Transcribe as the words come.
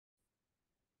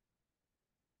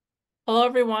Hello,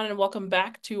 everyone, and welcome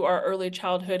back to our Early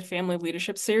Childhood Family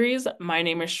Leadership Series. My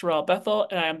name is Sherelle Bethel,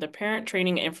 and I am the Parent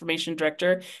Training and Information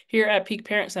Director here at Peak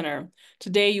Parent Center.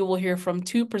 Today, you will hear from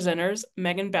two presenters,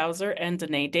 Megan Bowser and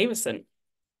Danae Davison.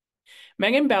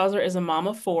 Megan Bowser is a mom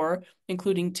of four,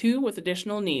 including two with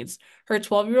additional needs. Her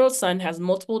 12-year-old son has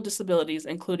multiple disabilities,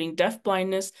 including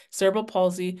deafblindness, cerebral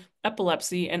palsy,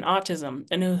 epilepsy, and autism,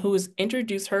 and who has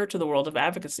introduced her to the world of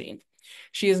advocacy.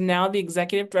 She is now the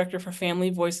Executive Director for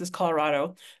Family Voices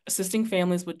Colorado, assisting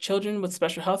families with children with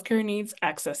special healthcare needs,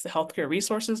 access to healthcare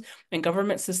resources, and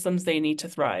government systems they need to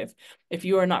thrive. If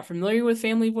you are not familiar with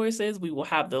Family Voices, we will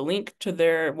have the link to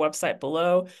their website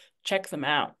below. Check them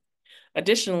out.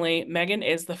 Additionally, Megan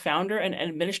is the founder and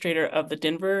administrator of the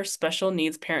Denver Special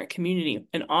Needs Parent Community,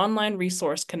 an online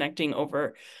resource connecting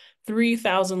over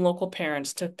 3,000 local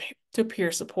parents to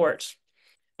peer support.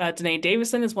 Danae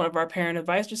Davison is one of our parent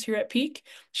advisors here at Peak.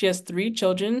 She has three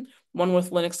children, one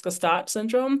with Lennox-Gastaut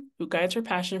syndrome, who guides her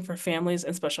passion for families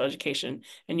and special education,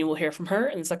 and you will hear from her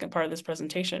in the second part of this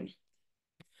presentation.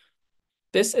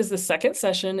 This is the second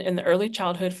session in the Early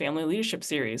Childhood Family Leadership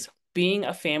Series, Being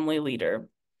a Family Leader.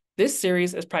 This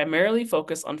series is primarily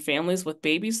focused on families with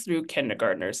babies through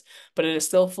kindergartners, but it is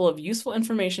still full of useful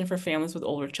information for families with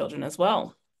older children as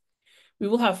well. We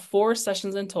will have 4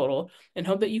 sessions in total and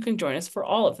hope that you can join us for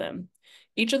all of them.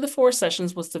 Each of the 4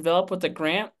 sessions was developed with a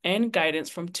grant and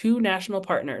guidance from 2 national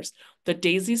partners, the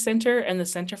Daisy Center and the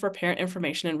Center for Parent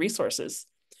Information and Resources.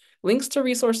 Links to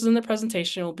resources in the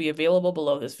presentation will be available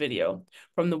below this video.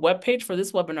 From the webpage for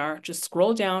this webinar, just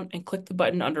scroll down and click the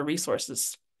button under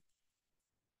Resources.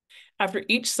 After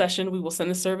each session, we will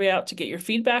send a survey out to get your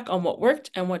feedback on what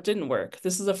worked and what didn't work.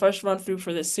 This is a first run through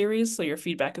for this series, so your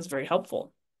feedback is very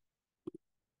helpful.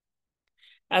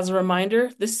 As a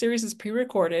reminder, this series is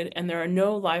pre-recorded and there are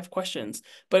no live questions.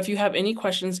 But if you have any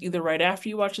questions either right after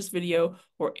you watch this video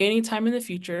or any time in the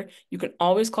future, you can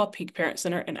always call Peak Parent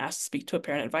Center and ask to speak to a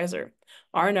parent advisor.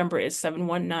 Our number is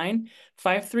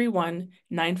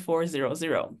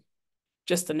 719-531-9400.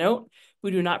 Just a note,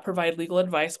 we do not provide legal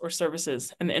advice or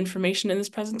services, and the information in this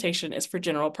presentation is for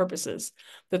general purposes.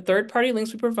 The third-party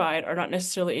links we provide are not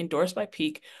necessarily endorsed by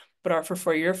Peak, but are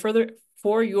for your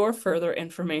further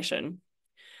information.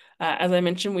 As I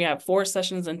mentioned, we have 4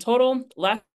 sessions in total.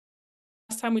 Last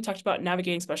time we talked about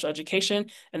navigating special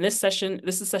education, and this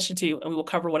is session 2, and we will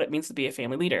cover what it means to be a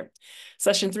family leader.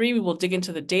 Session 3, we will dig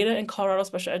into the data in Colorado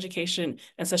special education,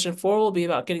 and session 4 will be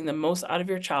about getting the most out of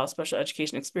your child's special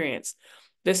education experience.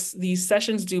 These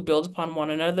sessions do build upon one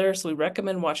another, so we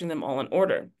recommend watching them all in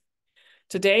order.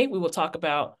 Today, we will talk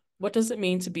about what does it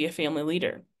mean to be a family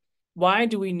leader? Why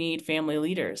do we need family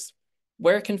leaders?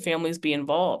 Where can families be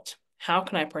involved? How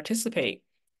can I participate?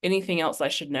 Anything else I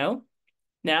should know?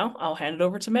 Now, I'll hand it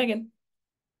over to Megan.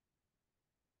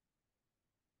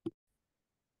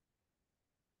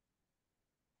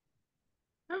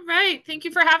 All right. Thank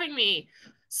you for having me.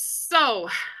 So,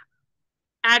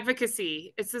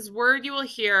 advocacy. It's this word you will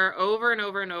hear over and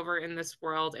over and over in this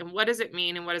world. And what does it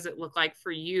mean? And what does it look like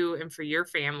for you and for your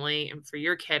family and for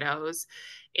your kiddos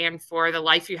and for the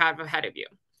life you have ahead of you?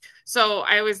 So,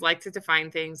 I always like to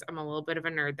define things. I'm a little bit of a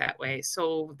nerd that way.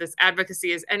 So, this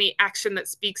advocacy is any action that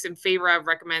speaks in favor of,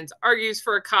 recommends, argues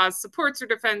for a cause, supports or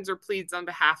defends or pleads on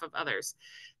behalf of others.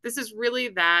 This is really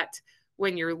that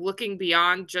when you're looking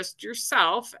beyond just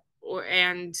yourself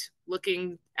and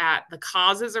looking at the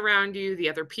causes around you, the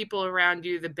other people around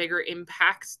you, the bigger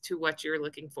impacts to what you're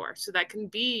looking for. So that can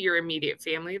be your immediate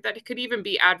family. That it could even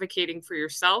be advocating for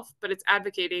yourself, but it's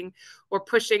advocating or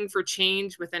pushing for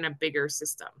change within a bigger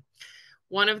system.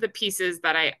 One of the pieces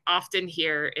that I often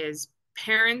hear is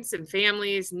parents and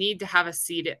families need to have a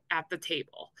seat at the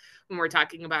table. When we're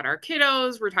talking about our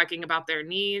kiddos, we're talking about their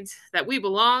needs, that we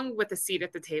belong with a seat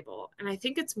at the table. And I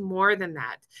think it's more than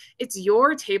that. It's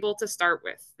your table to start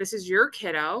with. This is your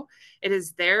kiddo. It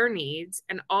is their needs,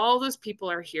 and all those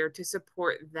people are here to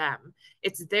support them.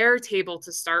 It's their table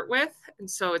to start with.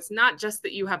 And so it's not just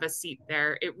that you have a seat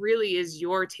there, it really is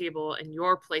your table and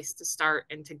your place to start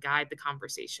and to guide the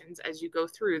conversations as you go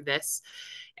through this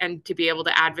and to be able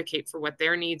to advocate for what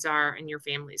their needs are and your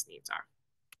family's needs are.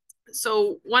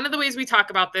 So one of the ways we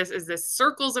talk about this is this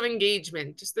circles of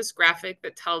engagement, just this graphic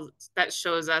that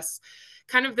shows us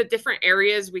kind of the different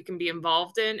areas we can be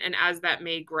involved in and as that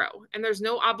may grow. And there's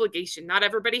no obligation. Not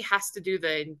everybody has to do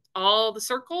all the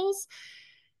circles.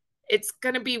 It's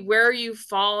going to be where you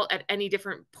fall at any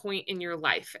different point in your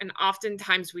life. And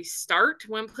oftentimes we start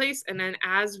one place, and then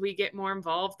as we get more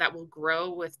involved, that will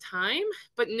grow with time.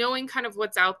 But knowing kind of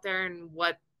what's out there and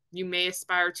what you may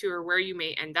aspire to or where you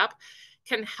may end up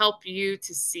can help you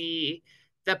to see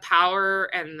the power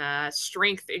and the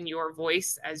strength in your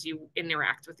voice as you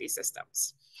interact with these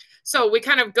systems. So we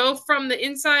kind of go from the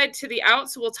inside to the out.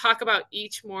 So we'll talk about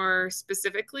each more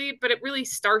specifically, but it really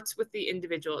starts with the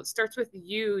individual. It starts with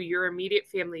you, your immediate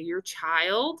family, your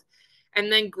child, and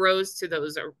then grows to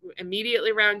those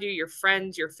immediately around you, your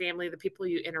friends, your family, the people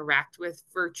you interact with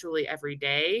virtually every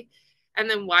day, and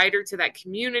then wider to that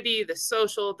community, the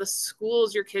social, the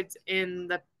schools your kids in,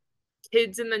 the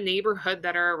kids in the neighborhood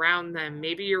that are around them,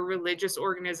 maybe your religious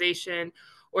organization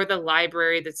or the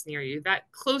library that's near you, that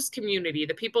close community,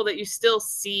 the people that you still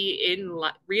see in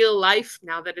real life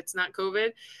now that it's not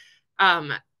COVID,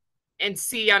 um, and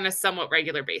see on a somewhat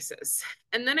regular basis.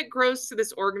 And then it grows to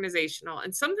this organizational.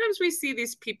 And sometimes we see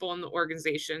these people in the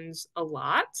organizations a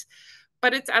lot,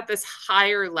 but it's at this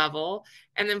higher level.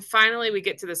 And then finally, we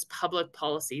get to this public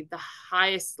policy, the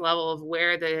highest level of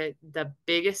where the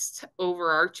biggest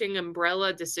overarching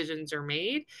umbrella decisions are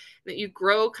made, that you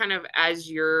grow kind of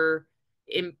as your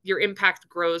impact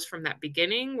grows from that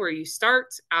beginning where you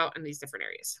start out in these different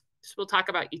areas. So we'll talk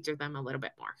about each of them a little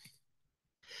bit more.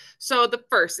 So the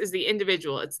first is the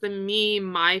individual. It's the me,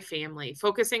 my family,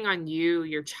 focusing on you,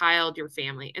 your child, your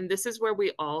family. And this is where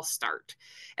we all start.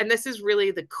 And this is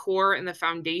really the core and the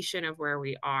foundation of where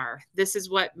we are. This is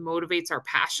what motivates our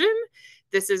passion.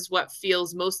 This is what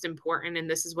feels most important. And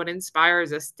this is what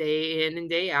inspires us day in and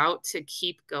day out to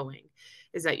keep going.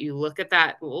 Is that you look at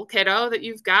that little kiddo that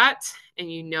you've got and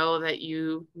you know that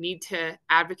you need to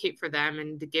advocate for them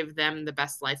and to give them the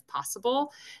best life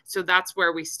possible. So that's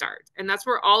where we start. And that's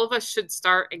where all of us should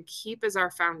start and keep as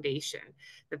our foundation.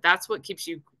 That's what keeps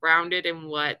you grounded in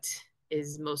what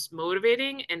is most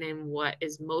motivating and in what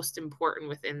is most important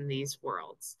within these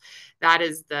worlds. That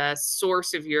is the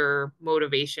source of your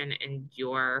motivation and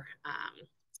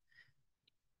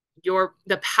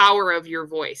the power of your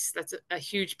voice. That's a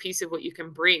huge piece of what you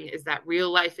can bring, is that real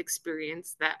life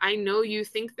experience that I know you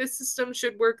think this system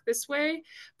should work this way,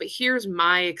 but here's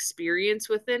my experience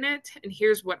within it and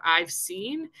here's what I've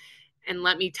seen, and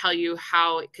let me tell you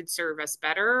how it could serve us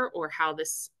better, or how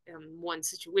this one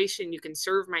situation you can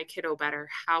serve my kiddo better.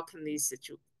 How can these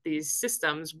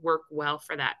systems work well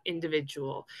for that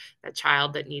individual, that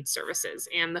child that needs services,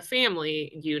 and the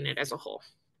family unit as a whole.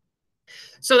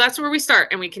 So that's where we start,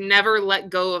 and we can never let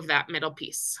go of that middle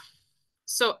piece.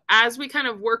 So as we kind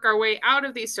of work our way out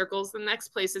of these circles, the next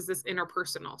place is this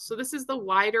interpersonal. So this is the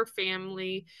wider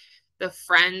family, the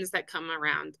friends that come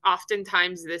around.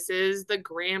 Oftentimes this is the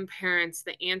grandparents,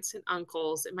 the aunts and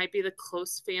uncles. It might be the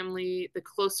close family, the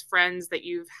close friends that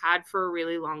you've had for a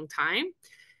really long time.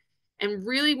 And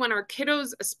really, when our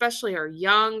kiddos, especially, are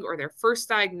young or they're first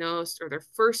diagnosed or they're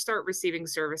first start receiving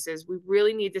services, we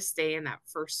really need to stay in that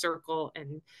first circle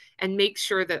and make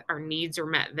sure that our needs are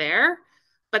met there.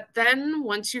 But then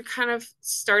once you're kind of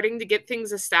starting to get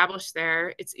things established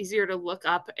there, it's easier to look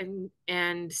up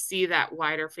and see that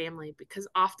wider family, because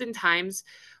oftentimes,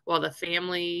 while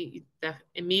the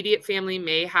immediate family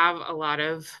may have a lot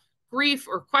of grief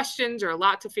or questions or a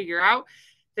lot to figure out,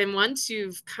 then once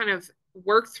you've kind of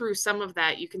work through some of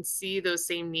that, you can see those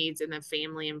same needs in the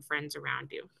family and friends around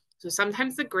you. So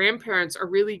sometimes the grandparents are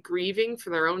really grieving for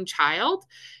their own child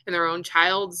and their own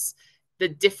child's, the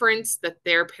difference that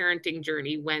their parenting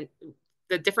journey went,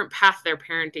 the different path their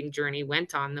parenting journey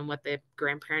went on than what the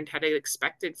grandparent had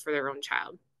expected for their own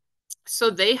child. So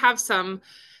they have some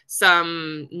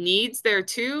needs there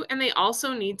too, and they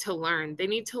also need to learn. They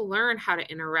need to learn how to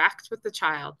interact with the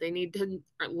child. They need to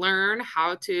learn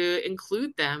how to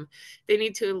include them. They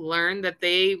need to learn that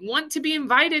they want to be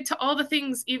invited to all the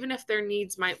things, even if their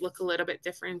needs might look a little bit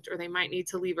different, or they might need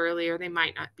to leave early, or they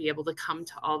might not be able to come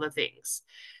to all the things.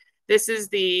 This is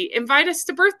the invite us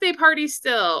to birthday parties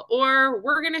still, or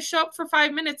we're going to show up for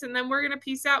 5 minutes and then we're going to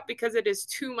peace out because it is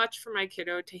too much for my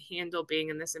kiddo to handle being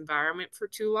in this environment for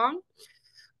too long.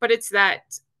 But it's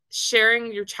that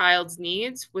sharing your child's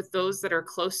needs with those that are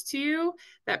close to you,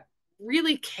 that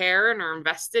really care and are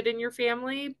invested in your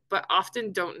family, but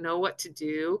often don't know what to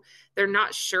do. They're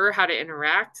not sure how to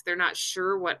interact. They're not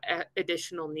sure what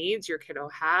additional needs your kiddo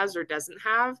has or doesn't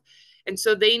have. And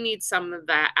so they need some of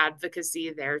that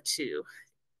advocacy there to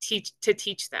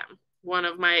teach them. One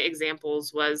of my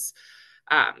examples was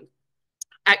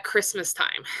at Christmas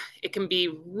time. It can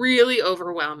be really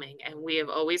overwhelming, and we have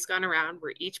always gone around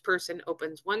where each person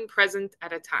opens one present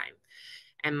at a time.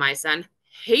 And my son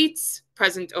hates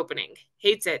present opening,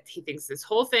 hates it. He thinks this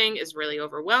whole thing is really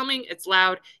overwhelming. It's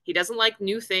loud. He doesn't like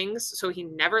new things, so he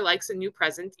never likes a new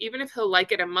present. Even if he'll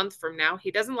like it a month from now,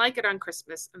 he doesn't like it on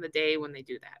Christmas and the day when they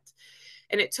do that.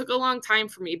 And it took a long time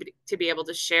for me to be able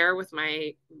to share with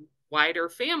my wider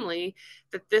family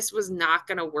that this was not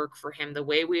going to work for him. The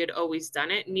way we had always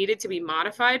done it needed to be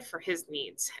modified for his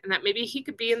needs, and that maybe he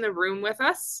could be in the room with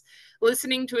us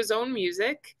listening to his own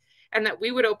music, and that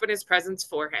we would open his presents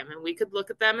for him and we could look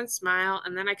at them and smile,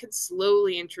 and then I could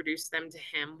slowly introduce them to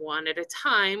him one at a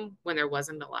time when there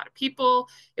wasn't a lot of people,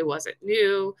 it wasn't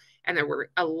new, and there were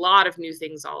a lot of new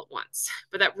things all at once.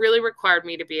 But that really required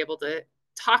me to be able to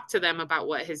talk to them about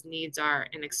what his needs are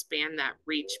and expand that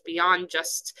reach beyond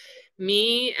just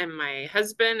me and my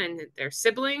husband and their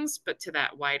siblings, but to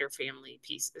that wider family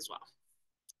piece as well.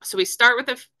 So we start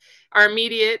with our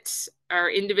immediate,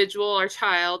 our individual, our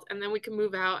child, and then we can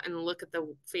move out and look at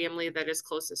the family that is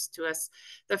closest to us,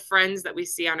 the friends that we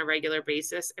see on a regular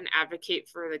basis, and advocate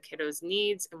for the kiddos'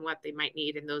 needs and what they might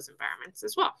need in those environments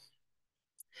as well.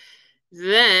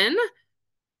 Then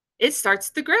it starts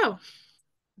to grow.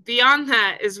 Beyond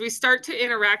that, as we start to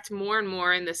interact more and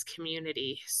more in this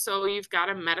community. So you've got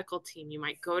a medical team. You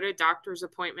might go to doctor's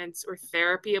appointments or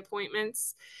therapy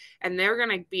appointments, and they're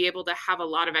going to be able to have a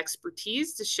lot of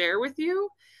expertise to share with you,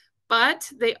 but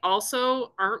they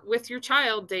also aren't with your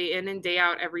child day in and day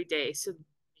out every day. So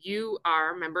you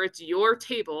are, remember, it's your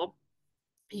table.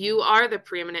 You are the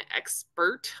preeminent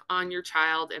expert on your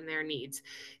child and their needs.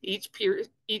 Each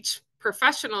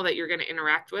professional that you're going to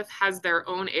interact with has their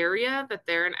own area that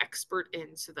they're an expert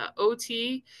in. So the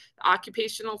OT, the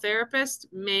occupational therapist,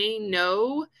 may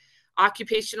know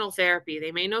occupational therapy.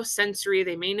 They may know sensory,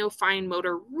 they may know fine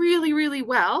motor really, really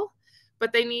well,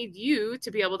 but they need you to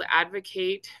be able to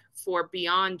advocate for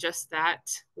beyond just that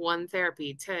one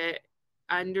therapy, to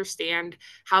understand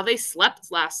how they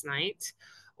slept last night,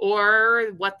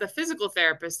 or what the physical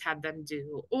therapist had them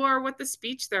do, or what the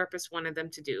speech therapist wanted them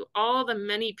to do. All the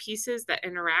many pieces that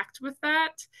interact with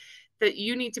that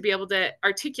you need to be able to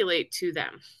articulate to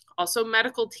them. Also,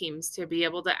 medical teams to be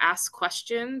able to ask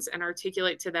questions and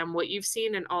articulate to them what you've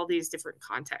seen in all these different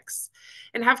contexts,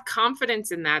 and have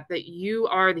confidence in that you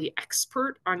are the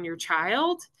expert on your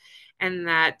child, and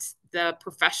that the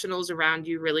professionals around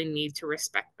you really need to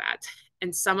respect that.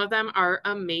 And some of them are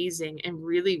amazing and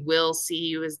really will see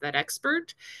you as that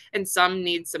expert. And some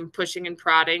need some pushing and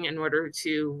prodding in order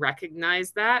to recognize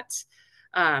that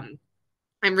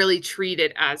and really treat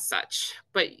it as such.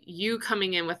 But you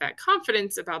coming in with that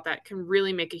confidence about that can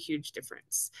really make a huge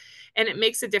difference. And it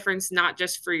makes a difference not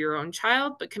just for your own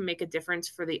child, but can make a difference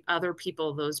for the other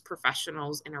people those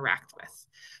professionals interact with.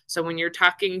 So when you're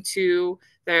talking to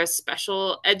the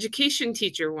special education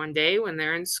teacher one day when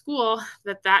they're in school,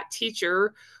 that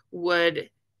teacher would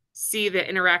see the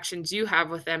interactions you have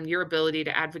with them, your ability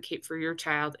to advocate for your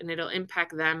child, and it'll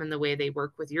impact them in the way they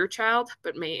work with your child,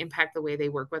 but may impact the way they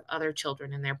work with other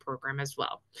children in their program as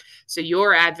well. So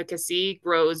your advocacy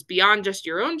grows beyond just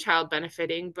your own child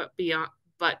benefiting, but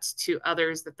to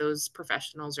others that those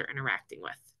professionals are interacting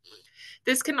with.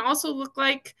 This can also look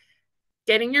like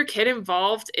getting your kid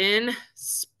involved in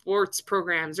sports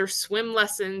programs or swim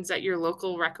lessons at your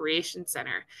local recreation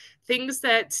center. Things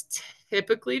that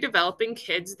typically developing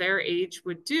kids their age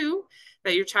would do,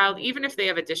 that your child, even if they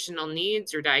have additional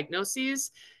needs or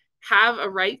diagnoses, have a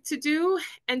right to do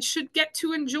and should get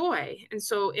to enjoy. And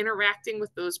so interacting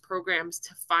with those programs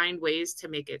to find ways to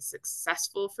make it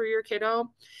successful for your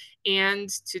kiddo, and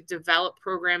to develop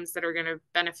programs that are going to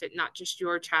benefit not just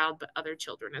your child, but other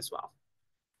children as well.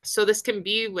 So this can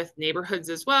be with neighborhoods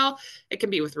as well. It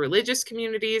can be with religious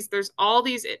communities. There's all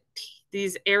these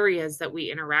areas that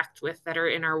we interact with that are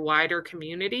in our wider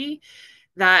community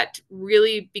that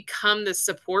really become the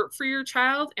support for your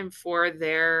child and for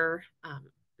they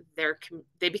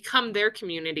become their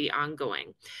community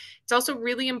ongoing. It's also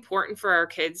really important for our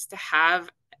kids to have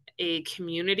a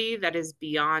community that is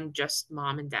beyond just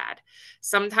mom and dad.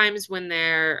 Sometimes when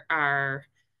there are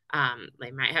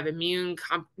they might have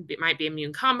might be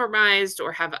immune compromised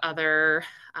or have other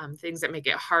things that make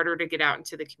it harder to get out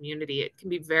into the community. It can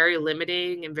be very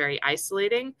limiting and very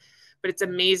isolating, but it's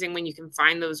amazing when you can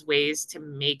find those ways to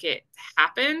make it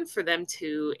happen for them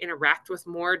to interact with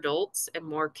more adults and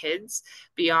more kids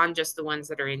beyond just the ones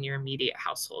that are in your immediate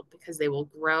household, because they will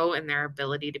grow in their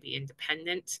ability to be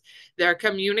independent. Their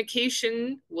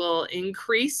communication will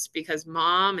increase because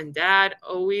mom and dad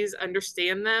always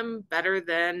understand them better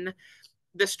than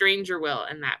the stranger will,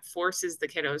 and that forces the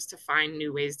kiddos to find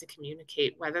new ways to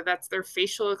communicate, whether that's their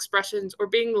facial expressions or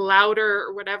being louder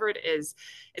or whatever it is.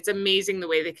 It's amazing the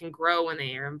way they can grow when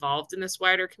they are involved in this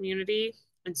wider community.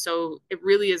 And so it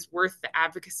really is worth the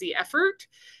advocacy effort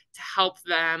to help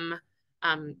them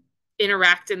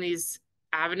interact in these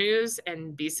avenues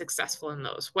and be successful in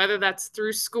those, whether that's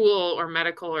through school or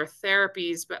medical or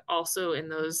therapies, but also in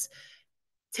those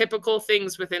typical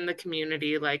things within the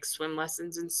community, like swim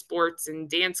lessons and sports and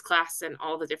dance class and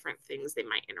all the different things they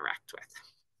might interact with.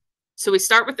 So we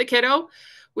start with the kiddo.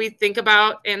 We think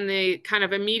about in the kind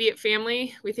of immediate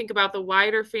family, we think about the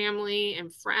wider family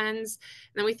and friends,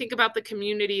 and then we think about the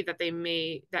community that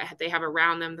they have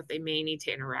around them that they may need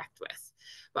to interact with.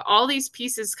 But all these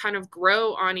pieces kind of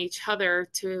grow on each other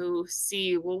to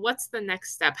see, well, what's the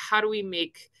next step? How do we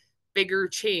make bigger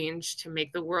change to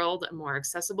make the world a more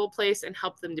accessible place and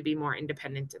help them to be more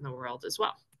independent in the world as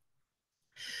well?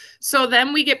 So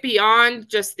then we get beyond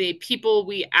just the people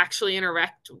we actually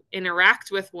interact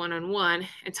with one-on-one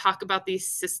and talk about these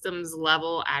systems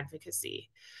level advocacy.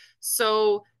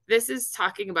 So this is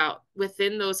talking about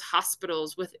within those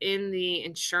hospitals, within the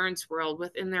insurance world,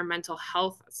 within their mental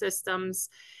health systems,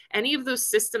 any of those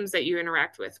systems that you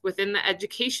interact with within the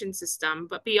education system,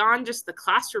 but beyond just the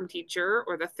classroom teacher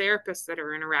or the therapists that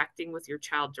are interacting with your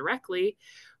child directly,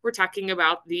 we're talking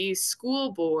about the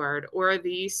school board or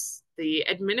the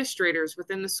administrators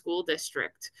within the school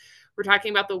district. We're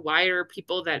talking about the wider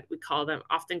people that we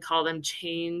often call them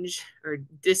change or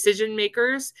decision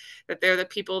makers, that they're the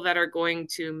people that are going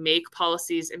to make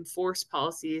policies, enforce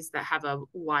policies that have a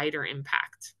wider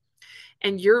impact.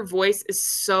 And your voice is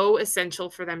so essential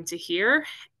for them to hear.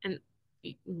 And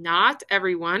not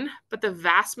everyone, but the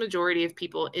vast majority of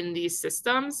people in these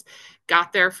systems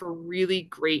got there for really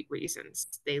great reasons.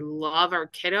 They love our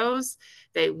kiddos.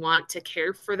 They want to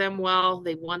care for them well.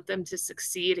 They want them to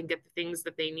succeed and get the things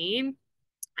that they need.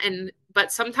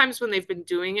 But sometimes when they've been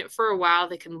doing it for a while,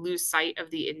 they can lose sight of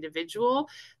the individual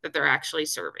that they're actually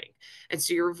serving. And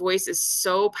so your voice is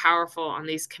so powerful on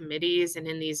these committees and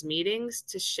in these meetings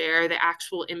to share the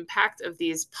actual impact of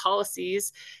these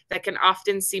policies that can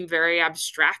often seem very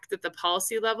abstract at the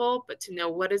policy level, but to know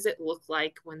what does it look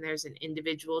like when there's an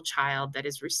individual child that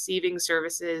is receiving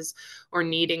services or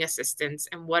needing assistance,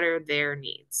 and what are their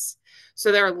needs.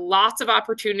 So there are lots of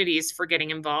opportunities for getting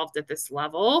involved at this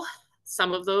level.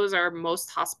 Some of those are most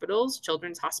hospitals,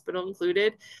 Children's Hospital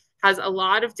included, has a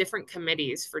lot of different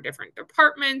committees for different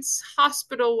departments,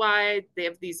 hospital-wide. They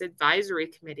have these advisory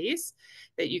committees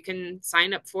that you can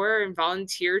sign up for and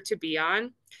volunteer to be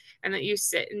on, and that you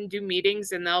sit and do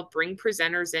meetings, and they'll bring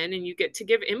presenters in, and you get to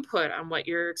give input on what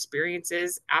your experience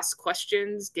is, ask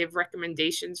questions, give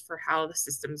recommendations for how the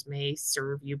systems may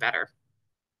serve you better.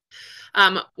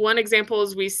 One example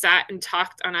is we sat and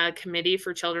talked on a committee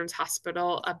for Children's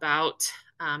Hospital about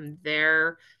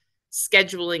their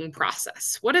scheduling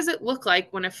process. What does it look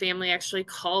like when a family actually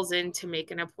calls in to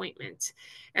make an appointment?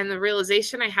 And the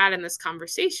realization I had in this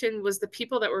conversation was the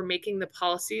people that were making the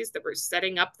policies, that were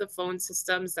setting up the phone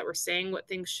systems, that were saying what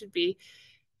things should be,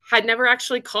 had never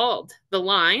actually called the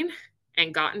line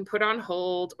and gotten put on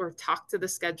hold or talked to the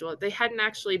scheduler. They hadn't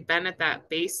actually been at that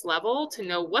base level to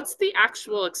know what's the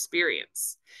actual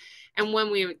experience. And when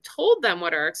we told them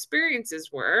what our experiences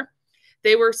were,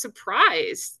 they were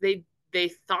surprised. They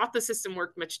thought the system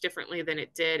worked much differently than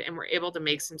it did, and were able to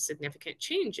make some significant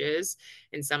changes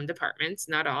in some departments,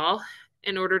 not all,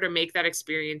 in order to make that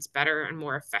experience better and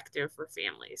more effective for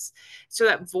families. So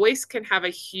that voice can have a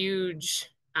huge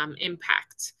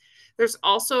impact. There's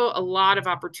also a lot of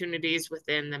opportunities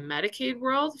within the Medicaid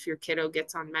world. If your kiddo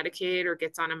gets on Medicaid or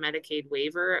gets on a Medicaid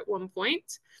waiver at one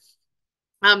point,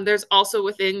 there's also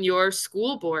within your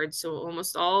school board. So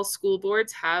almost all school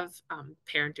boards have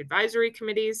parent advisory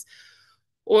committees,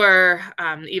 or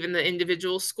even the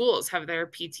individual schools have their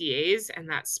PTAs, and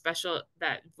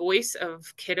that voice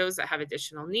of kiddos that have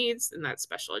additional needs in that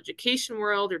special education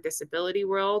world or disability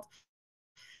world,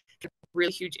 really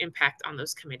huge impact on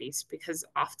those committees, because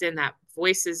often that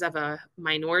voice is of a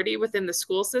minority within the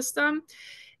school system,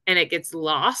 and it gets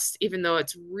lost, even though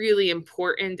it's really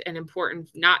important, and important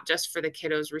not just for the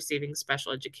kiddos receiving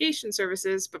special education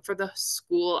services, but for the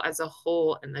school as a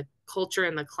whole, and the culture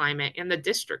and the climate and the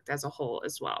district as a whole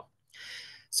as well.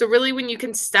 So really, when you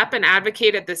can step and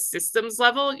advocate at the systems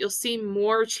level, you'll see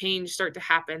more change start to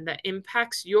happen that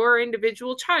impacts your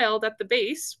individual child at the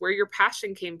base where your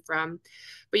passion came from.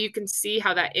 But you can see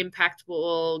how that impact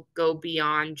will go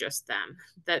beyond just them.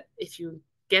 That if you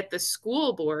get the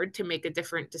school board to make a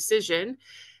different decision,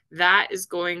 that is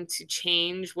going to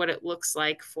change what it looks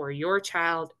like for your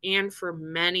child and for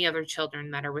many other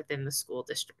children that are within the school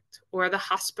district, or the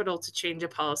hospital to change a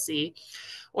policy,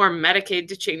 or Medicaid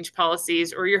to change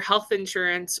policies, or your health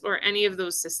insurance, or any of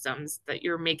those systems, that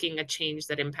you're making a change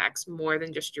that impacts more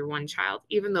than just your one child,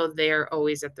 even though they're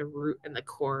always at the root and the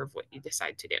core of what you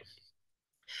decide to do.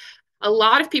 A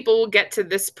lot of people will get to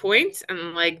this point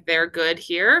and like they're good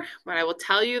here, but I will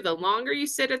tell you, the longer you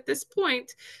sit at this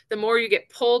point, the more you get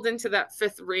pulled into that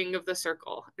fifth ring of the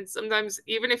circle. And sometimes,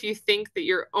 even if you think that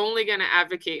you're only going to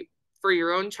advocate for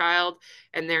your own child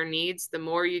and their needs, the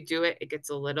more you do it, it gets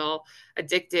a little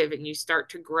addictive, and you start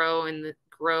to grow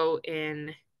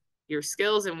in your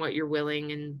skills and what you're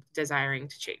willing and desiring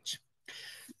to change.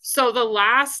 So the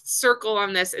last circle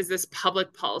on this is this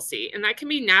public policy, and that can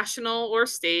be national or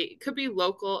state. It could be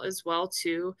local as well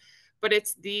too, but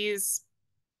it's these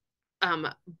um,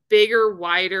 bigger,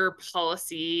 wider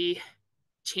policy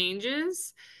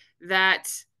changes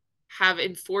that have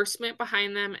enforcement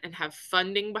behind them and have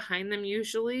funding behind them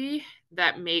usually,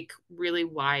 that make really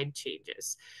wide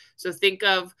changes. So think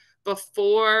of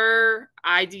before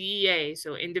IDEA,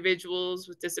 so Individuals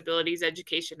with Disabilities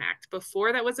Education Act,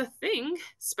 before that was a thing,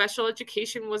 special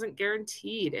education wasn't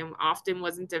guaranteed and often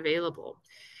wasn't available.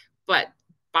 But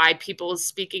by people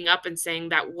speaking up and saying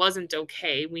that wasn't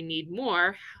okay, we need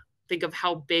more, think of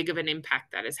how big of an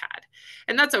impact that has had.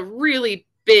 And that's a really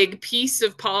big piece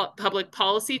of public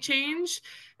policy change.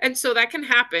 And so that can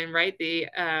happen, right? The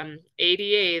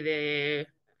ADA, the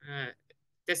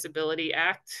Disability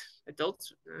Act,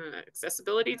 Adults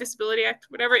Accessibility Disability Act,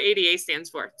 whatever ADA stands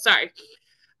for. Sorry.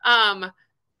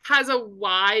 Has a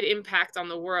wide impact on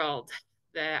the world.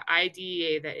 The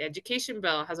IDEA, the education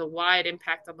bill, has a wide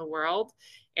impact on the world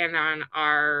and on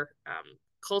our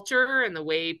culture and the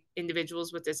way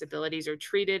individuals with disabilities are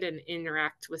treated and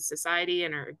interact with society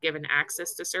and are given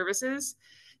access to services.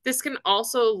 This can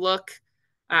also look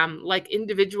like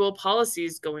individual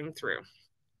policies going through.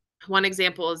 One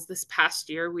example is this past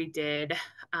year, we did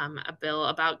a bill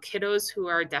about kiddos who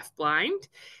are deafblind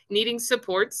needing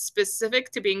support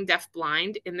specific to being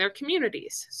deafblind in their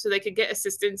communities so they could get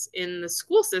assistance in the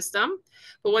school system.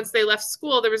 But once they left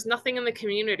school, there was nothing in the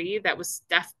community that was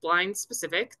deafblind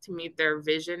specific to meet their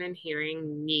vision and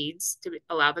hearing needs to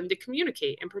allow them to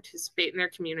communicate and participate in their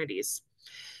communities.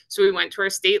 So we went to our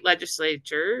state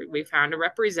legislature. We found a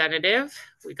representative.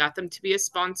 We got them to be a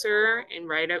sponsor and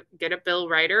get a bill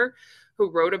writer who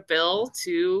wrote a bill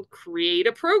to create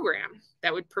a program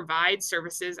that would provide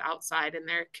services outside in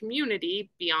their community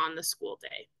beyond the school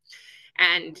day.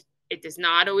 And it does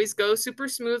not always go super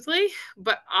smoothly,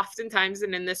 but oftentimes,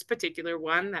 and in this particular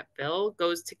one, that bill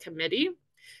goes to committee.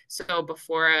 So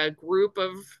before a group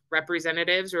of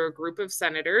representatives or a group of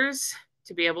senators,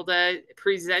 to be able to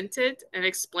present it and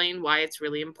explain why it's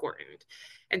really important.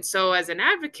 And so as an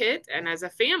advocate and as a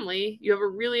family, you have a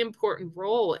really important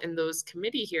role in those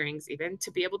committee hearings, even to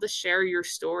be able to share your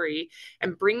story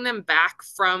and bring them back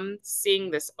from seeing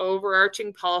this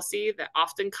overarching policy that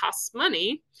often costs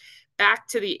money back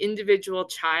to the individual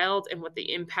child and what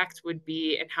the impact would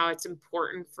be and how it's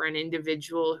important for an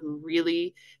individual who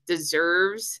really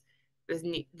deserves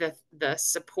the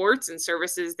supports and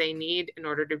services they need in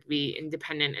order to be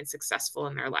independent and successful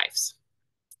in their lives.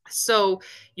 So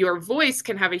your voice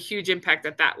can have a huge impact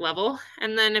at that level.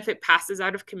 And then if it passes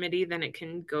out of committee, then it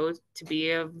can go to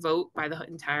be a vote by the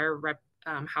entire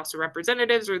House of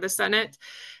Representatives or the Senate.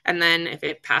 And then if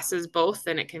it passes both,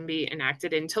 then it can be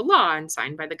enacted into law and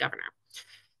signed by the governor.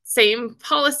 Same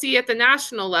policy at the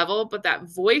national level, but that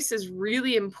voice is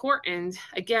really important,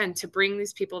 again, to bring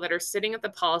these people that are sitting at the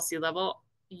policy level,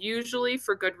 usually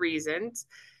for good reasons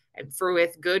and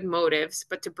with good motives,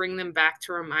 but to bring them back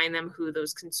to remind them who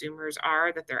those consumers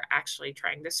are that they're actually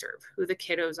trying to serve, who the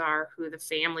kiddos are, who the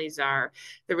families are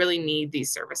that really need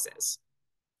these services.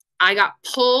 I got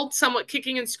pulled somewhat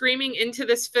kicking and screaming into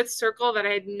this fifth circle that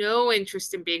I had no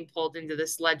interest in being pulled into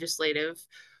this legislative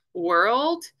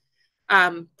world.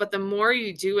 But the more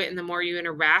you do it and the more you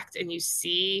interact and you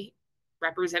see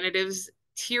representatives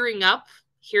tearing up,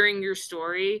 hearing your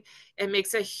story, it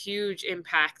makes a huge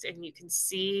impact. And you can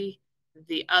see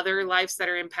the other lives that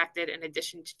are impacted in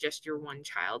addition to just your one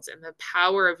child's, and the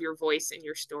power of your voice and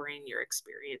your story and your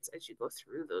experience as you go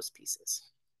through those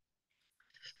pieces.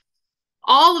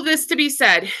 All of this to be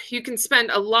said, you can spend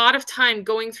a lot of time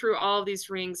going through all of these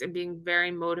rings and being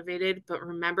very motivated, but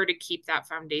remember to keep that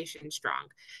foundation strong.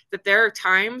 That there are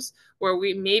times where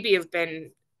we maybe have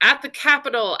been at the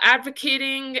Capitol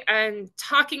advocating and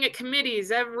talking at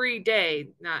committees every day.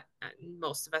 Not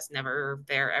most of us never are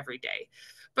there every day,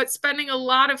 but spending a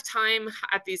lot of time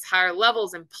at these higher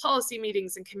levels in policy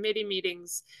meetings and committee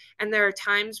meetings. And there are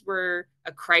times where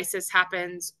a crisis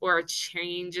happens or a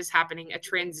change is happening, a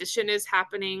transition is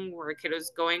happening where a kid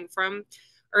is going from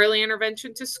early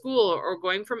intervention to school, or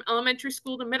going from elementary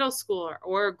school to middle school,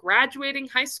 or graduating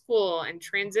high school and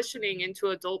transitioning into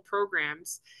adult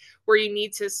programs, where you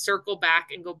need to circle back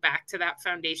and go back to that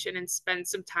foundation and spend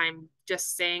some time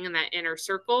just staying in that inner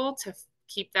circle to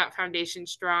keep that foundation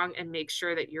strong and make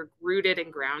sure that you're rooted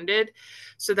and grounded,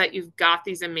 so that you've got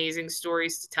these amazing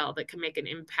stories to tell that can make an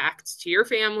impact to your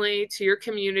family, to your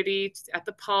community, at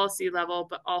the policy level,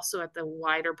 but also at the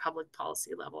wider public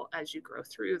policy level as you grow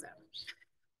through them.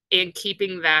 And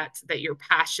keeping that your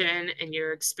passion and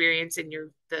your experience and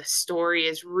the story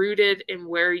is rooted in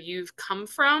where you've come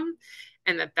from,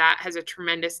 and that has a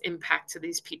tremendous impact to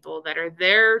these people that are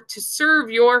there to serve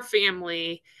your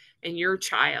family and your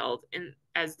child, and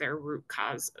as their root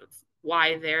cause of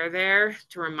why they're there,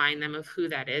 to remind them of who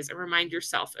that is, and remind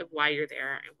yourself of why you're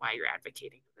there and why you're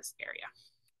advocating in this area.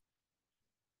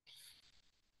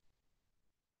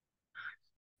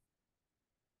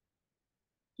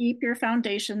 Keep your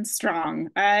foundation strong.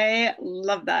 I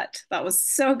love that. That was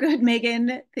so good,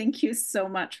 Megan. Thank you so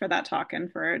much for that talk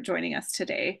and for joining us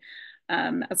today.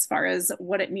 As far as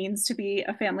what it means to be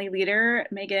a family leader,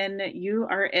 Megan, you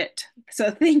are it.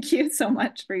 So thank you so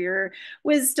much for your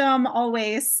wisdom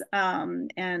always,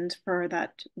 and for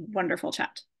that wonderful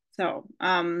chat. So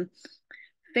a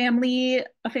family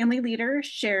leader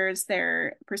shares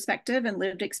their perspective and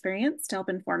lived experience to help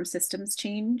inform systems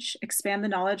change, expand the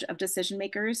knowledge of decision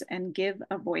makers, and give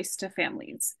a voice to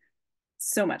families.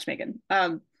 So much, Megan.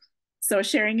 So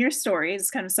sharing your story is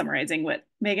kind of summarizing what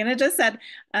Megan had just said.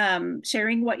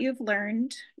 Sharing what you've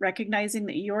learned, recognizing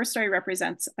that your story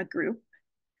represents a group.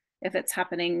 If it's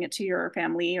happening to your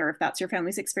family, or if that's your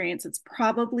family's experience, it's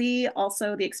probably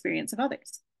also the experience of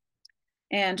others.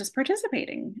 And just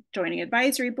participating, joining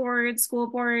advisory boards, school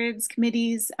boards,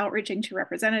 committees, outreaching to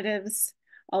representatives.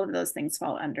 All of those things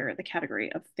fall under the category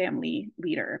of family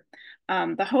leader.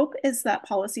 The hope is that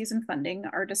policies and funding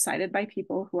are decided by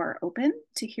people who are open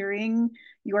to hearing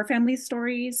your family's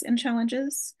stories and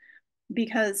challenges,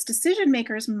 because decision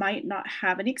makers might not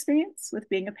have any experience with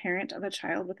being a parent of a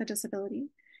child with a disability.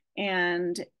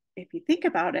 And if you think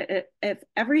about it, if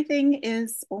everything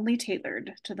is only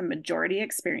tailored to the majority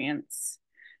experience,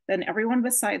 then everyone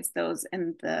besides those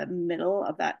in the middle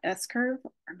of that S curve,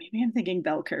 or maybe I'm thinking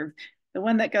bell curve, the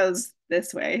one that goes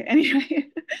this way anyway.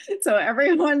 So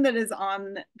everyone that is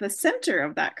on the center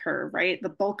of that curve, right? The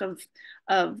bulk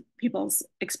of people's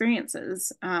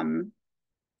experiences,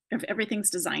 if everything's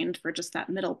designed for just that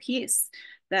middle piece,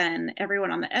 then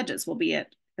everyone on the edges will be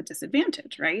at a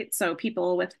disadvantage, right? So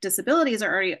people with disabilities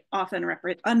are already often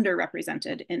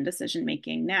underrepresented in decision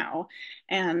making now.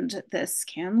 And this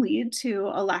can lead to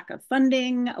a lack of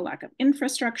funding, a lack of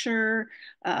infrastructure,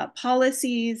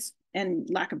 policies, and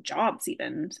lack of jobs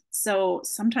even. So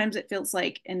sometimes it feels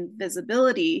like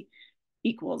invisibility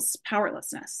equals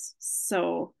powerlessness.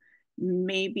 So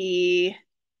maybe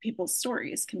people's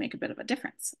stories can make a bit of a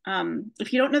difference.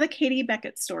 If you don't know the Katie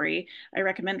Beckett story, I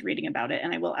recommend reading about it,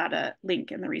 and I will add a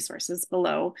link in the resources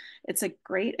below. It's a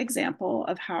great example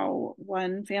of how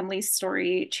one family's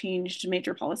story changed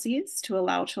major policies to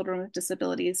allow children with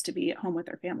disabilities to be at home with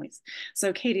their families.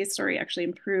 So Katie's story actually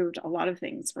improved a lot of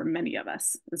things for many of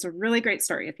us. It's a really great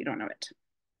story if you don't know it.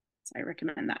 So I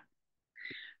recommend that.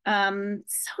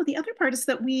 So the other part is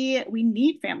that we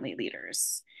need family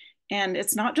leaders. And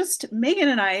it's not just Megan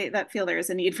and I that feel there is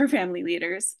a need for family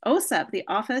leaders. OSEP, the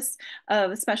Office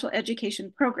of Special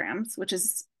Education Programs, which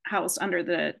is housed under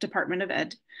the Department of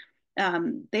Ed,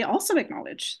 they also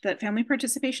acknowledge that family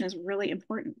participation is really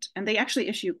important. And they actually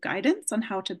issue guidance on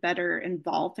how to better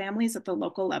involve families at the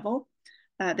local level.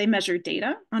 They measure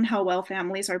data on how well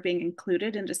families are being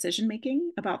included in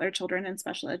decision-making about their children in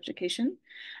special education.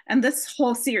 And this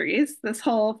whole series, this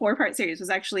whole 4-part series was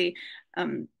actually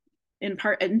in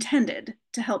part intended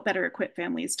to help better equip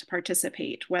families to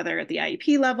participate, whether at the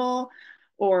IEP level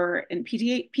or in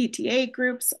PTA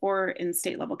groups or in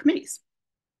state level committees.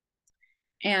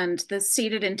 And the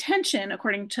stated intention,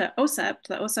 according to OSEP,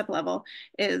 the OSEP level,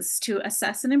 is to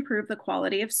assess and improve the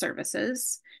quality of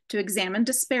services, to examine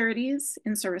disparities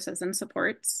in services and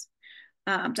supports,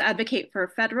 to advocate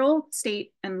for federal,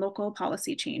 state, and local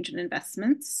policy change and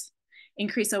investments,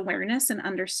 increase awareness and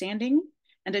understanding,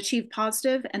 and achieve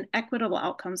positive and equitable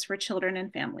outcomes for children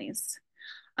and families.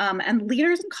 And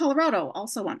leaders in Colorado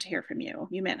also want to hear from you.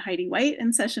 You met Heidi White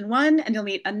in session 1, and you'll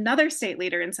meet another state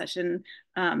leader in session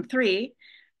 3.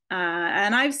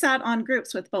 And I've sat on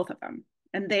groups with both of them,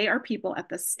 and they are people at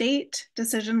the state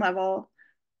decision level,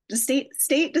 the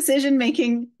state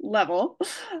decision-making level,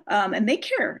 and they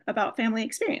care about family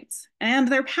experience, and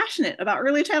they're passionate about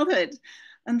early childhood.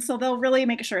 And so they'll really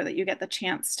make sure that you get the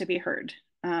chance to be heard.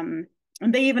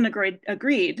 And they even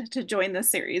agreed to join this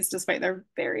series despite their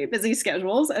very busy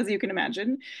schedules, as you can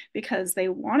imagine, because they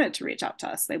wanted to reach out to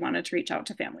us. They wanted to reach out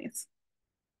to families.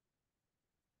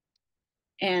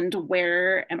 And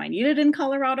where am I needed in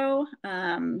Colorado?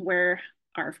 Where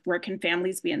can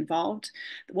families be involved?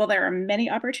 Well, there are many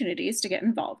opportunities to get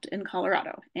involved in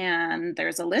Colorado, and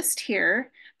there's a list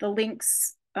here. The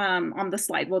links on the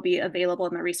slide will be available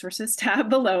in the resources tab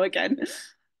below again.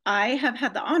 I have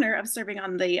had the honor of serving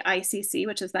on the ICC,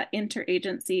 which is that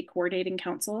Interagency Coordinating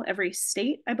Council. Every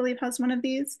state, I believe, has one of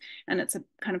these, and it's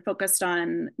kind of focused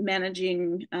on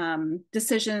managing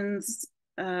decisions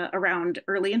around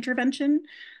early intervention.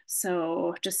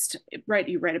 So just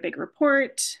you write a big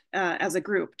report as a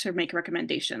group to make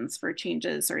recommendations for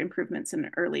changes or improvements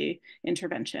in early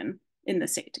intervention in the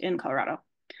state, in Colorado.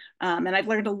 And I've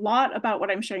learned a lot about what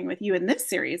I'm sharing with you in this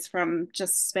series from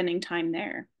just spending time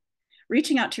there.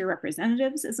 Reaching out to your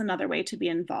representatives is another way to be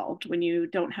involved when you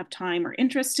don't have time or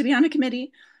interest to be on a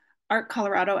committee. ARC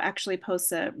Colorado actually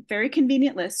posts a very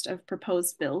convenient list of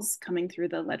proposed bills coming through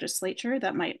the legislature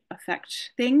that might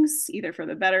affect things, either for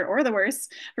the better or the worse,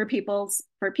 for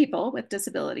people with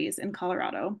disabilities in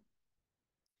Colorado.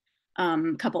 A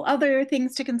couple other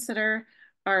things to consider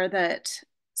are that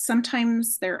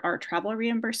sometimes there are travel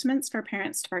reimbursements for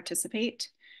parents to participate.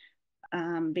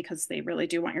 Because they really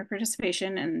do want your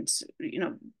participation, and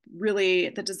really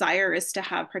the desire is to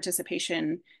have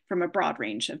participation from a broad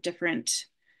range of different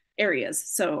areas,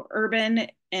 so urban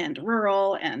and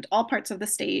rural and all parts of the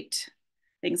state,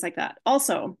 things like that.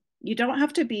 Also, you don't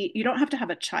have to have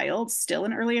a child still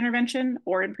in early intervention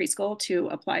or in preschool to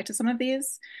apply to some of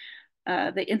these.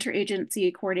 The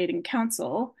Interagency Coordinating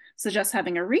Council suggests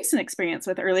having a recent experience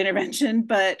with early intervention,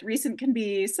 but recent can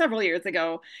be several years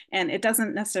ago. And it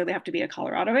doesn't necessarily have to be a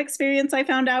Colorado experience, I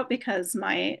found out, because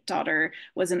my daughter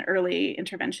was in early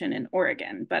intervention in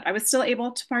Oregon, but I was still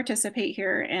able to participate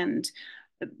here and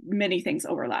many things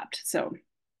overlapped. So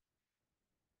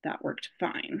that worked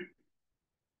fine.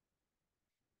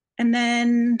 And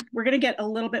then we're going to get a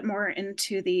little bit more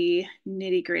into the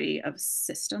nitty-gritty of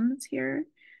systems here.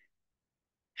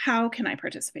 How can I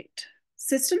participate?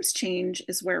 Systems change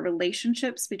is where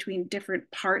relationships between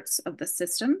different parts of the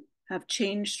system have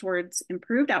changed towards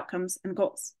improved outcomes and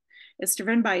goals. It's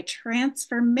driven by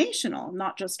transformational,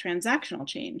 not just transactional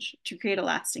change to create a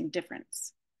lasting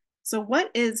difference. So what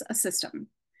is a system?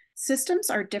 Systems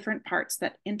are different parts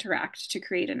that interact to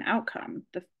create an outcome.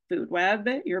 The food web,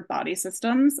 your body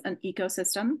systems, an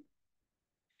ecosystem.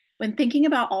 When thinking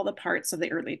about all the parts of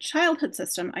the early childhood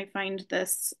system, I find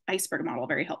this iceberg model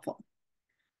very helpful.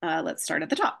 Let's start at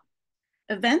the top.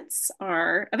 Events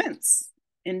are events,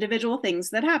 individual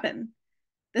things that happen.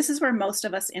 This is where most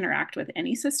of us interact with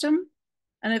any system.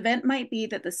 An event might be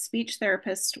that the speech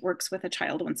therapist works with a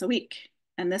child once a week,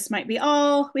 and this might be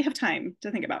all we have time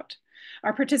to think about.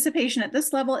 Our participation at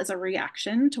this level is a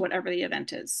reaction to whatever the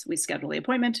event is. We schedule the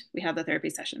appointment, we have the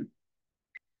therapy session.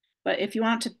 But if you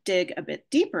want to dig a bit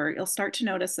deeper, you'll start to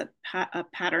notice that a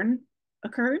pattern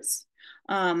occurs.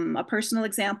 A personal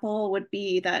example would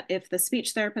be that if the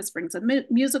speech therapist brings a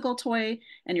musical toy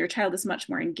and your child is much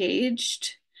more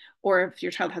engaged, or if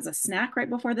your child has a snack right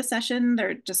before the session,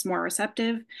 they're just more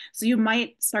receptive. So you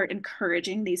might start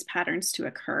encouraging these patterns to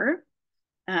occur.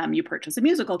 You purchase a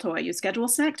musical toy, you schedule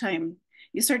snack time,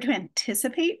 you start to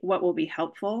anticipate what will be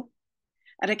helpful.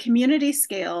 At a community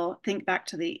scale, think back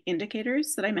to the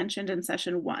indicators that I mentioned in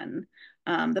session 1.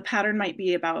 The pattern might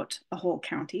be about a whole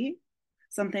county,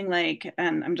 something like,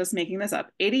 and I'm just making this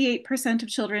up, 88% of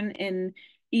children in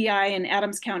EI in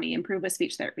Adams County improve with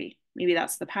speech therapy. Maybe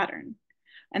that's the pattern.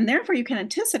 And therefore you can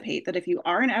anticipate that if you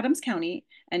are in Adams County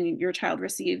and your child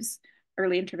receives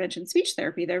early intervention speech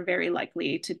therapy, they're very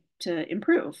likely to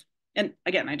improve. And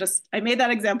again, I made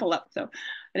that example up, so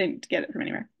I didn't get it from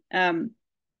anywhere.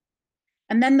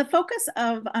 And then the focus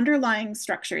of underlying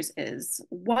structures is,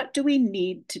 what do we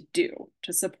need to do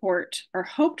to support our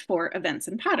hoped for events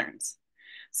and patterns?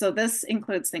 So this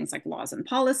includes things like laws and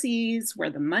policies, where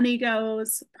the money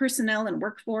goes, personnel and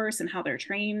workforce and how they're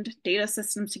trained, data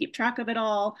systems to keep track of it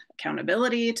all,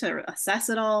 accountability to assess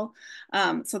it all.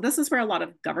 So this is where a lot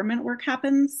of government work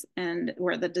happens and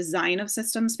where the design of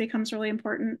systems becomes really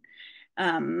important.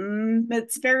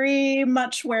 It's very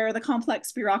much where the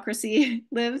complex bureaucracy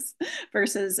lives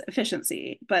versus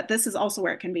efficiency, but this is also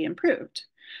where it can be improved.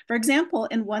 For example,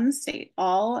 in one state,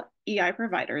 all EI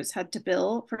providers had to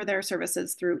bill for their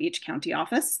services through each county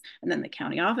office, and then the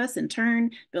county office in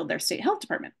turn billed their state health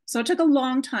department. So it took a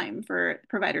long time for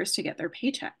providers to get their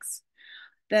paychecks.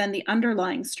 Then the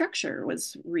underlying structure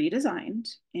was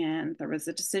redesigned and there was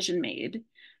a decision made.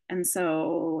 And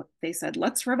so they said,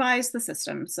 let's revise the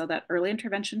system so that early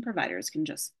intervention providers can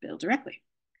just bill directly.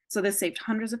 So this saved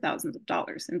hundreds of thousands of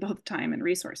dollars in both time and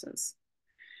resources.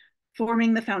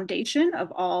 Forming the foundation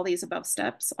of all these above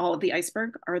steps, all of the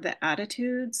iceberg, are the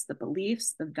attitudes, the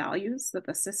beliefs, the values that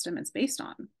the system is based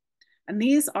on. And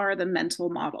these are the mental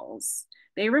models.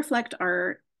 They reflect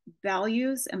our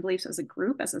values and beliefs as a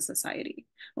group, as a society.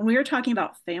 When we are talking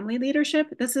about family leadership,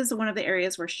 this is one of the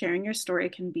areas where sharing your story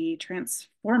can be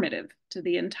transformative to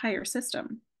the entire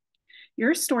system.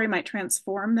 Your story might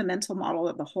transform the mental model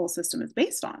that the whole system is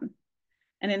based on.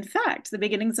 And in fact, the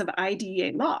beginnings of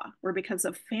IDEA law were because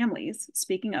of families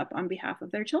speaking up on behalf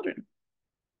of their children.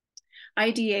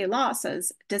 IDEA law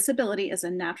says disability is a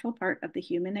natural part of the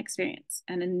human experience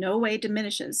and in no way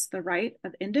diminishes the right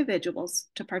of individuals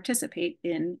to participate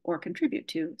in or contribute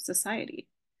to society.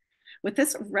 With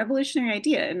this revolutionary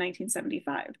idea in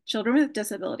 1975, children with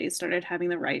disabilities started having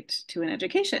the right to an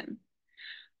education.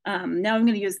 Now I'm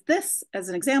going to use this as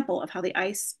an example of how the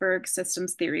iceberg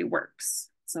systems theory works.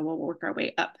 So we'll work our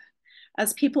way up.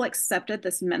 As people accepted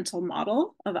this mental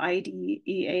model of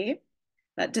IDEA,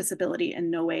 that disability in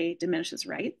no way diminishes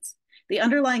rights, the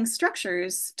underlying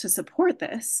structures to support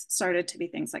this started to be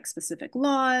things like specific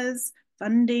laws,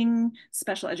 funding,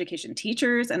 special education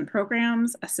teachers and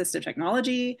programs, assistive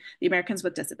technology. The Americans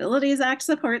with Disabilities Act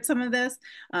supports some of this,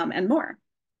 and more.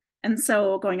 And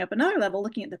so going up another level,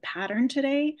 looking at the pattern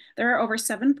today, there are over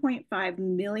 7.5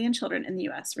 million children in the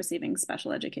US receiving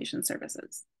special education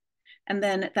services. And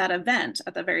then that event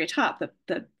at the very top,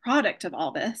 the product of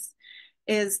all this,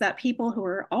 is that people who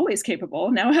are always capable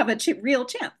now have a real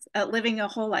chance at living a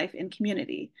whole life in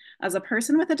community. As a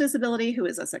person with a disability who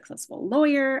is a successful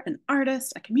lawyer, an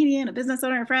artist, a comedian, a business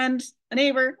owner, a friend, a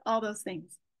neighbor, all those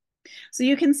things. So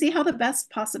you can see how the best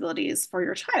possibilities for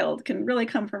your child can really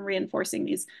come from reinforcing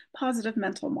these positive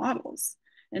mental models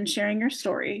and sharing your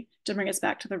story to bring us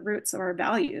back to the roots of our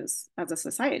values as a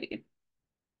society.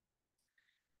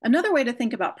 Another way to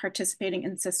think about participating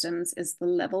in systems is the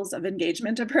levels of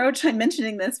engagement approach. I'm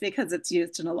mentioning this because it's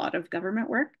used in a lot of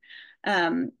government work.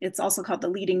 It's also called the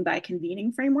leading by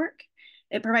convening framework.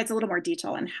 It provides a little more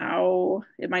detail on how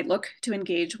it might look to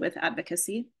engage with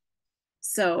advocacy.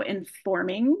 So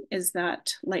informing is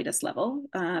that lightest level,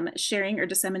 sharing or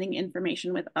disseminating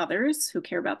information with others who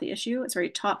care about the issue. It's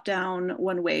very top-down,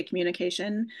 one-way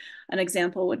communication. An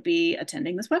example would be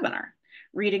attending this webinar,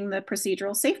 reading the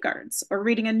procedural safeguards, or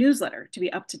reading a newsletter to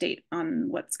be up to date on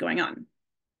what's going on.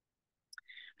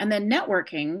 And then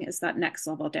networking is that next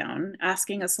level down,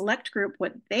 asking a select group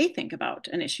what they think about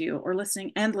an issue or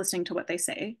listening to what they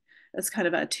say. It's kind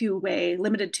of a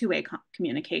limited two-way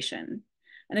communication.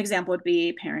 An example would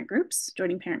be parent groups,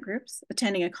 joining parent groups,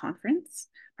 attending a conference,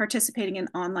 participating in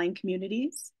online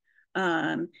communities.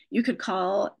 You could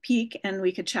call Peak and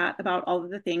we could chat about all of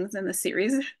the things in the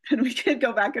series and we could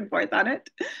go back and forth on it.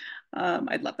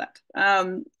 I'd love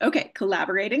that. Okay,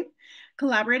 collaborating.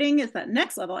 Collaborating is that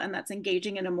next level, and that's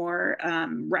engaging in a more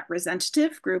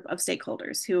representative group of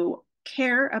stakeholders who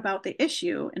care about the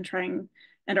issue and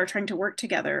are trying to work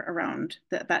together around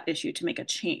that issue to make a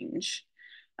change.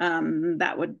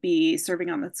 That would be serving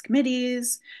on those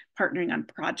committees, partnering on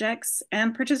projects,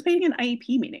 and participating in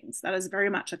IEP meetings. That is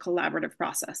very much a collaborative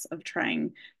process of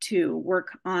trying to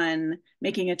work on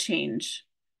making a change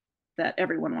that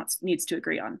everyone needs to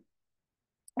agree on.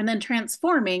 And then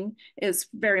transforming is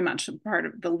very much a part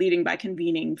of the leading by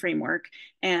convening framework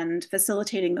and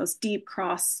facilitating those deep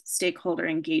cross-stakeholder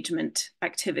engagement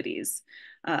activities,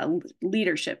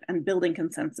 leadership and building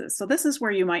consensus. So this is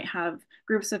where you might have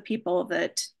groups of people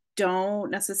that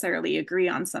don't necessarily agree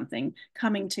on something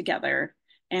coming together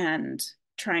and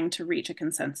trying to reach a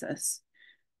consensus.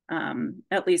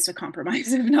 At least a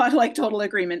compromise, if not like total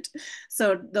agreement.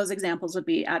 So those examples would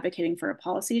be advocating for a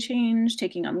policy change,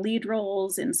 taking on lead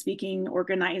roles in speaking,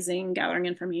 organizing, gathering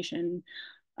information.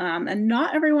 And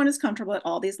not everyone is comfortable at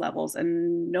all these levels,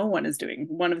 and no one is doing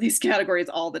one of these categories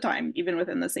all the time, even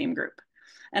within the same group.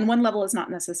 And one level is not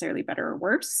necessarily better or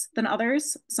worse than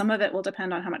others. Some of it will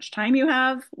depend on how much time you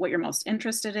have, what you're most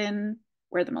interested in,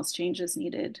 where the most change is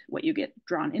needed, what you get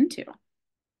drawn into.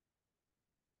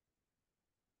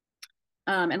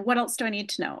 And what else do I need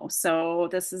to know? So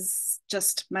this is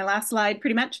just my last slide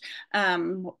pretty much.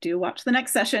 Do watch the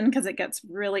next session because it gets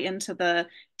really into the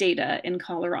data in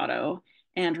Colorado.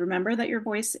 And remember that your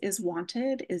voice is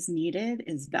wanted, is needed,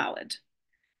 is valid.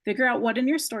 Figure out what in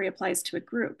your story applies to a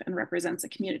group and represents a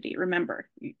community. Remember,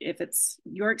 if it's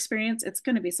your experience, it's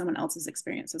going to be someone else's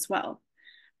experience as well.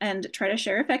 And try to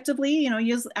share effectively,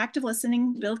 use active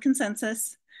listening, build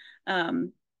consensus.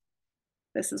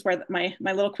 This is where my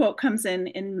little quote comes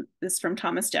in this from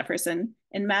Thomas Jefferson.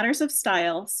 In matters of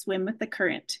style, swim with the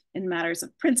current. In matters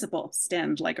of principle,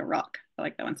 stand like a rock. I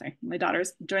like that one. Sorry, my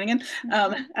daughter's joining in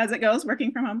as it goes,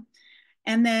 working from home.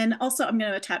 And then also I'm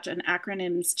going to attach an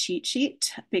acronyms cheat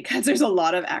sheet because there's a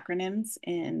lot of acronyms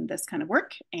in this kind of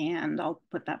work, and I'll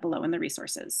put that below in the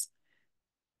resources.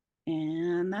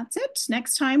 And that's it.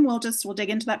 Next time we'll dig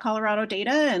into that Colorado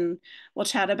data and we'll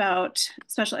chat about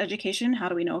special education. How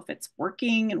do we know if it's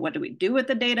working and what do we do with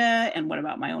the data and what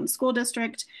about my own school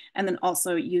district? And then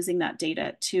also using that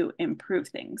data to improve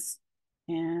things.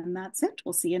 And that's it.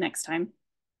 We'll see you next time.